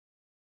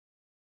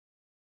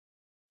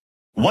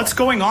What's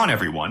going on,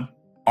 everyone?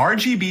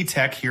 RGB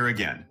Tech here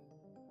again.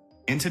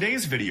 In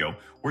today's video,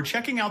 we're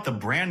checking out the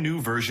brand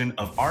new version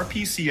of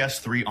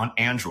RPCS3 on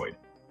Android,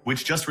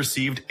 which just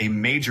received a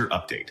major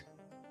update.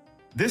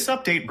 This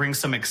update brings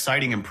some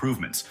exciting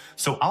improvements,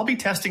 so I'll be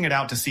testing it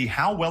out to see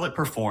how well it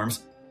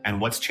performs and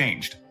what's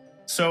changed.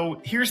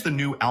 So here's the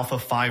new Alpha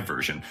 5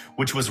 version,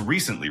 which was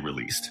recently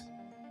released.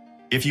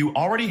 If you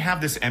already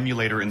have this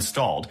emulator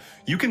installed,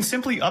 you can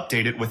simply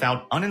update it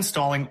without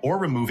uninstalling or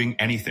removing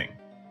anything.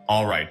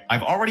 Alright,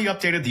 I've already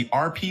updated the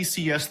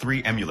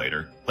RPCS3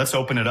 emulator. Let's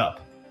open it up.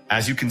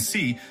 As you can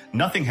see,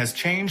 nothing has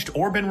changed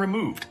or been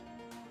removed.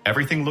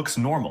 Everything looks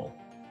normal.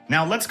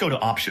 Now let's go to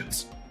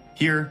options.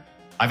 Here,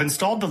 I've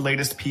installed the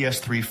latest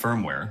PS3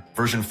 firmware,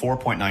 version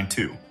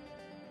 4.92.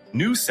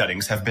 New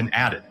settings have been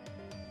added.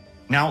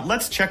 Now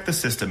let's check the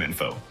system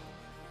info.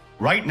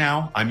 Right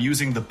now, I'm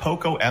using the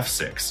Poco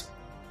F6.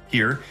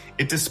 Here,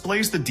 it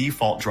displays the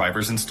default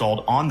drivers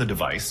installed on the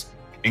device,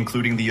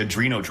 including the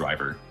Adreno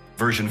driver,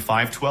 version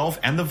 5.12,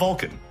 and the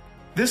Vulkan.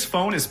 This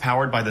phone is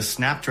powered by the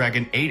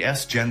Snapdragon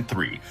 8S Gen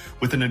 3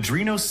 with an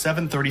Adreno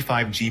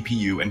 735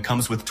 GPU and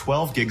comes with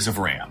 12 gigs of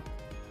RAM.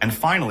 And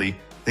finally,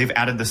 they've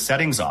added the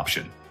settings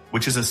option,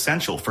 which is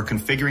essential for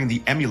configuring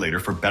the emulator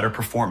for better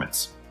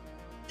performance.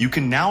 You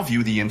can now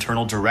view the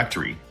internal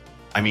directory.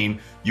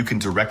 You can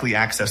directly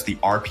access the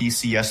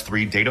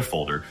RPCS3 data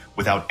folder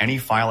without any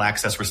file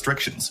access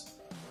restrictions.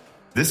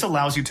 This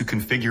allows you to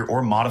configure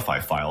or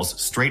modify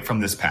files straight from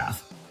this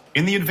path.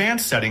 In the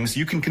advanced settings,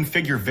 you can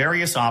configure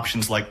various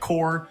options like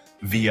core,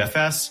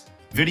 VFS,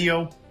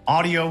 video,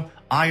 audio,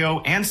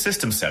 I/O, and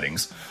system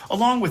settings,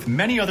 along with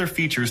many other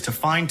features to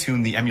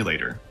fine-tune the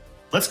emulator.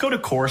 Let's go to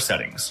core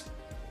settings.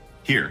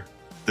 Here,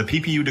 the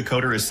PPU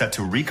decoder is set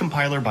to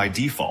recompiler by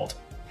default,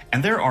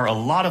 and there are a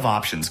lot of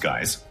options,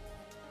 guys.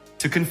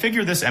 To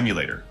configure this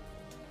emulator,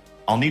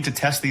 I'll need to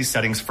test these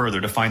settings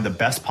further to find the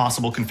best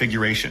possible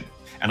configuration,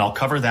 and I'll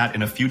cover that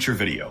in a future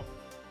video.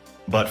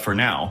 But for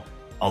now,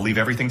 I'll leave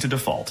everything to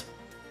default.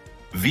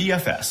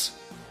 VFS,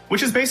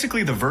 which is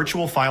basically the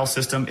virtual file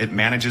system. It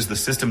manages the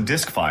system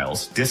disk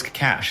files, disk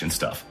cache, and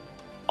stuff.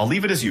 I'll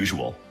leave it as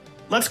usual.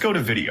 Let's go to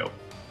video.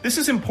 This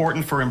is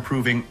important for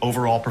improving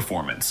overall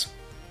performance.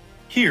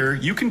 Here,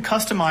 you can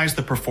customize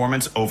the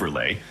performance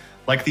overlay,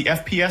 like the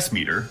FPS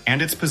meter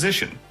and its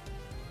position.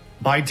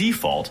 By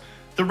default,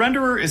 the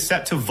renderer is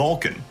set to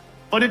Vulkan,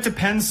 but it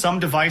depends.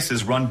 Some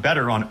devices run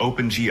better on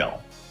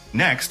OpenGL.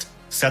 Next,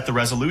 set the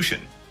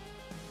resolution.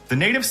 The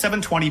native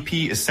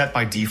 720p is set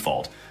by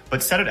default,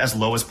 but set it as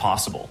low as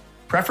possible,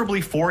 preferably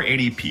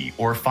 480p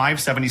or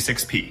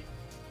 576p.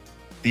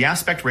 The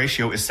aspect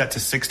ratio is set to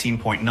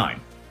 16.9.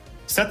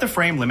 Set the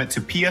frame limit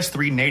to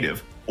PS3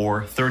 native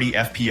or 30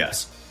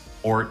 FPS,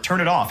 or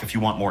turn it off if you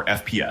want more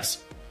FPS.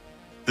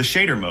 The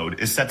shader mode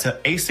is set to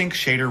async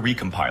shader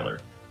recompiler,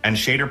 and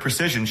shader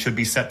precision should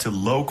be set to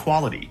low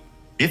quality.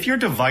 If your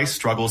device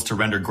struggles to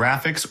render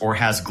graphics or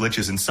has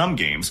glitches in some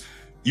games,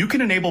 you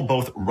can enable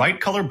both write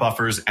color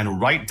buffers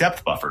and write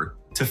depth buffer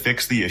to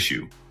fix the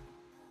issue.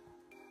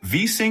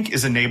 VSync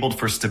is enabled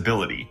for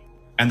stability,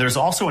 and there's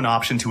also an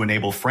option to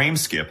enable frame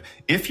skip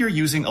if you're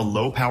using a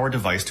low-power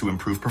device to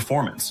improve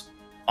performance.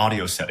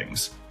 Audio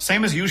settings,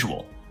 same as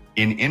usual.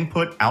 In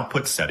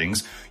input-output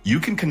settings, you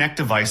can connect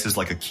devices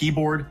like a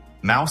keyboard,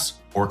 mouse,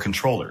 or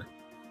controller.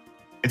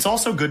 It's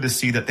also good to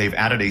see that they've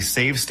added a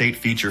save state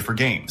feature for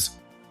games.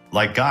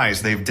 Like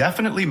guys, they've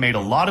definitely made a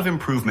lot of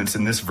improvements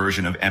in this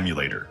version of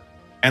emulator.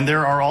 And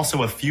there are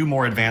also a few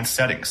more advanced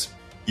settings.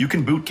 You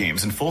can boot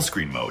games in full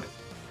screen mode.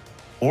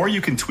 Or you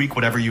can tweak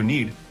whatever you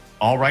need,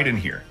 all right in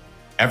here.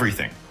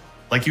 Everything.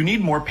 Like you need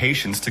more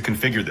patience to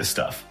configure this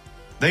stuff.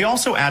 They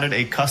also added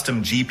a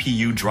custom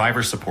GPU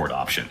driver support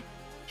option.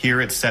 Here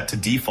it's set to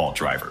default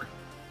driver.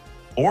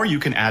 Or you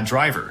can add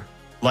driver.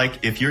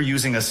 Like if you're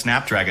using a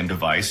Snapdragon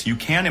device, you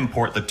can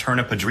import the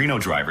turnip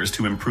Adreno drivers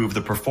to improve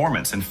the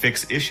performance and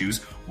fix issues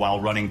while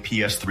running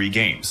PS3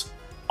 games.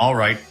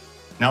 Alright,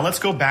 now let's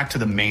go back to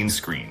the main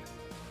screen.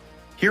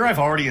 Here I've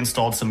already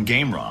installed some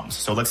game ROMs,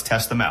 so let's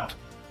test them out.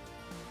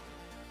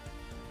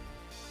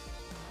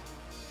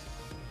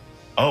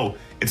 Oh,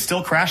 it's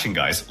still crashing,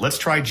 guys. Let's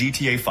try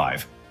GTA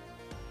 5.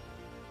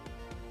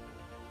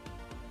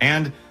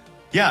 And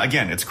yeah,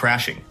 again, it's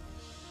crashing.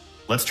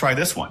 Let's try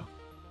this one.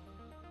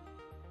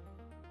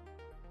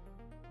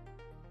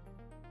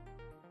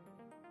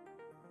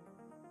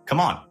 Come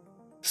on,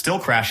 still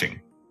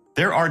crashing.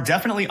 There are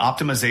definitely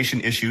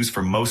optimization issues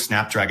for most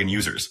Snapdragon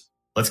users.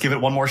 Let's give it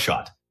one more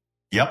shot.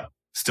 Yep,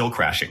 still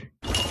crashing.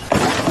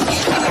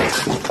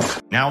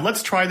 Now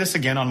let's try this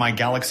again on my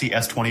Galaxy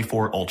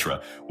S24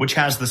 Ultra, which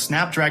has the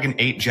Snapdragon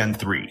 8 Gen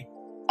 3.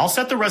 I'll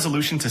set the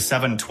resolution to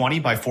 720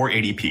 by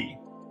 480p,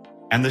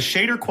 and the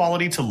shader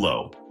quality to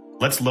low.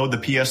 Let's load the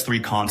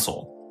PS3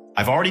 Console.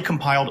 I've already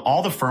compiled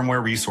all the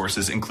firmware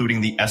resources, including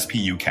the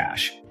SPU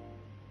cache.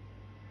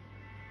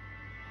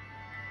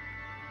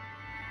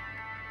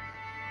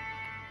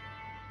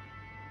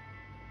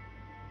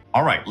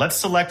 Alright, let's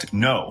select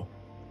No.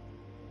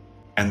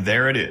 And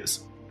there it is.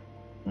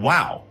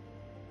 Wow.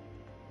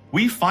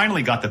 We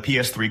finally got the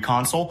PS3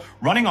 console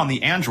running on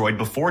the Android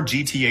before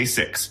GTA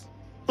 6.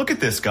 Look at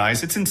this,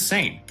 guys, it's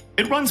insane.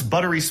 It runs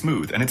buttery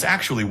smooth and it's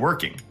actually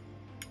working.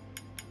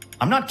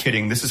 I'm not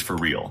kidding, this is for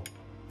real.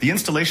 The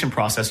installation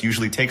process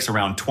usually takes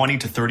around 20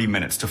 to 30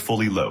 minutes to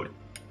fully load.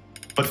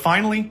 But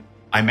finally,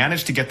 I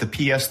managed to get the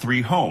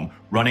PS3 home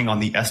running on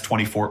the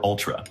S24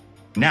 Ultra.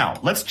 Now,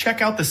 let's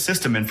check out the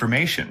system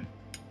information.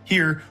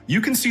 Here,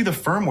 you can see the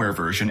firmware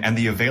version and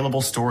the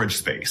available storage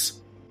space.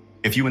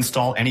 If you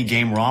install any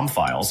game ROM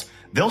files,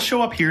 they'll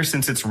show up here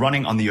since it's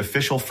running on the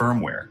official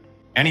firmware.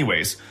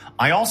 Anyways,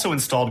 I also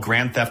installed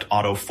Grand Theft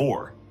Auto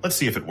 4. Let's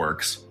see if it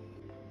works.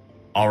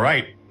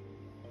 Alright,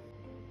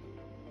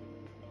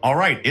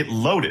 it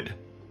loaded.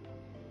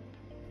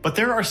 But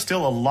there are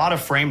still a lot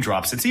of frame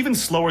drops. It's even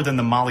slower than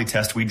the Mali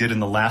test we did in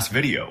the last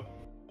video.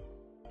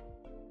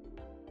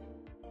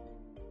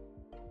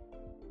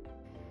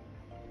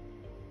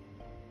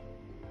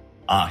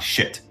 Ah,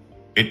 shit.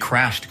 It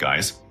crashed,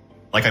 guys.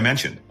 Like I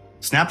mentioned,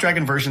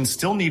 Snapdragon versions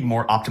still need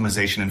more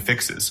optimization and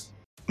fixes.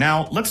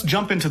 Now, let's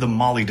jump into the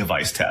Mali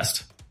device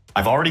test.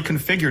 I've already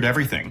configured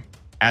everything.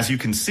 As you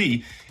can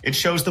see, it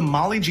shows the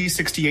Mali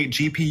G68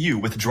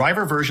 GPU with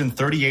driver version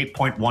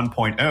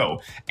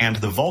 38.1.0 and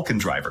the Vulkan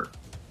driver.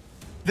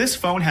 This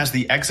phone has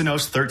the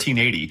Exynos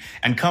 1380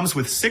 and comes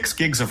with 6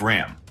 gigs of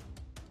RAM.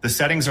 The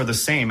settings are the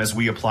same as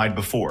we applied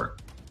before.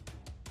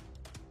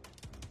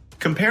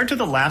 Compared to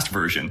the last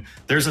version,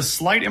 there's a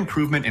slight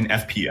improvement in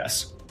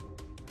FPS.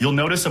 You'll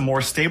notice a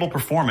more stable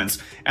performance,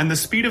 and the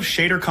speed of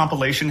shader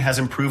compilation has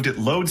improved. It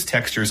loads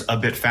textures a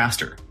bit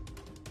faster.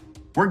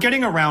 We're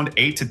getting around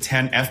 8 to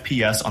 10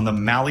 FPS on the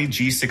Mali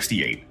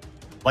G68.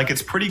 Like,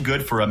 it's pretty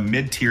good for a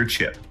mid-tier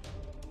chip.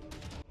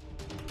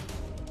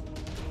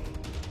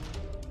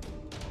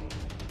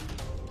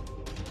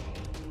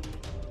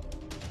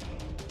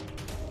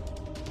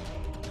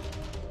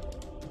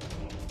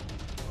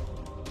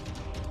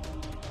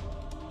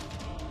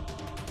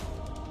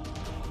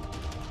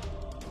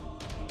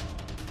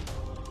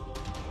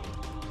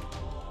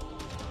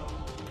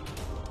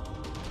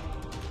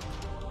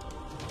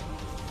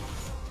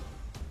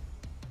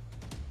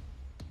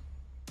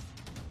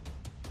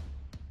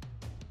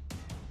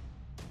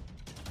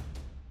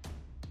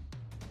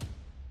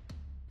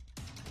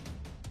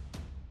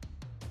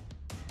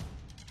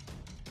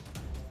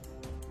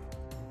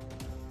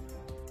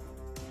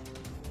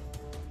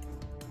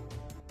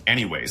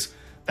 Anyways,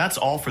 that's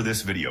all for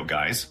this video,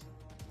 guys.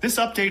 This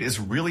update is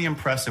really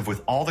impressive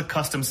with all the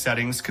custom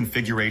settings,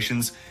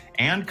 configurations,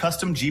 and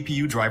custom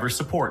GPU driver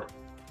support.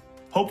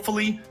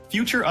 Hopefully,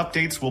 future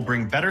updates will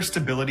bring better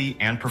stability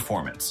and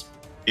performance.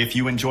 If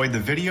you enjoyed the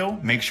video,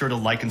 make sure to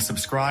like and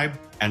subscribe,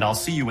 and I'll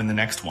see you in the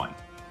next one.